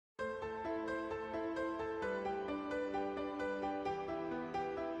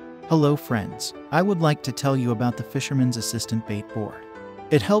Hello friends, I would like to tell you about the Fisherman's Assistant Bait Board.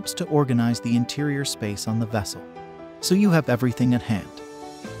 It helps to organize the interior space on the vessel, so you have everything at hand.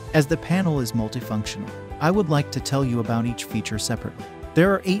 As the panel is multifunctional, I would like to tell you about each feature separately.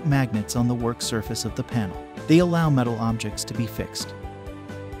 There are 8 magnets on the work surface of the panel. They allow metal objects to be fixed.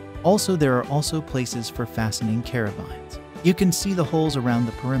 Also, there are also places for fastening carabines. You can see the holes around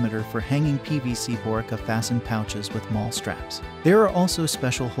the perimeter for hanging PVC BORIKA FASTen pouches with MOLLE straps. There are also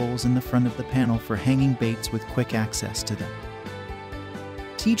special holes in the front of the panel for hanging baits with quick access to them.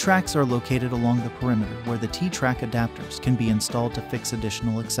 T-tracks are located along the perimeter where the T-track adapters can be installed to fix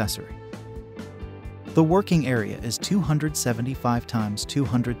additional accessory. The working area is 275 x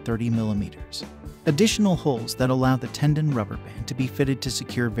 230 millimeters. Additional holes that allow the tendon rubber band to be fitted to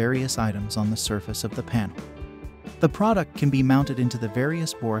secure various items on the surface of the panel. The product can be mounted into the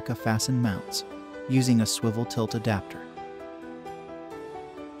various BORIKA FASTen mounts using a swivel tilt adapter.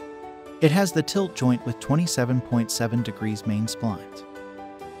 It has the tilt joint with 27.7 degrees main splines,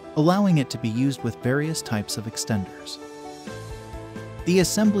 allowing it to be used with various types of extenders. The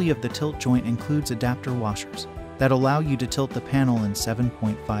assembly of the tilt joint includes adapter washers that allow you to tilt the panel in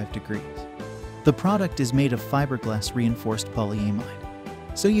 7.5 degrees. The product is made of fiberglass reinforced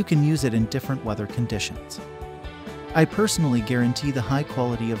polyamide, so you can use it in different weather conditions. I personally guarantee the high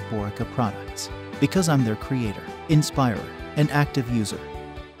quality of BORIKA products because I'm their creator, inspirer, and active user.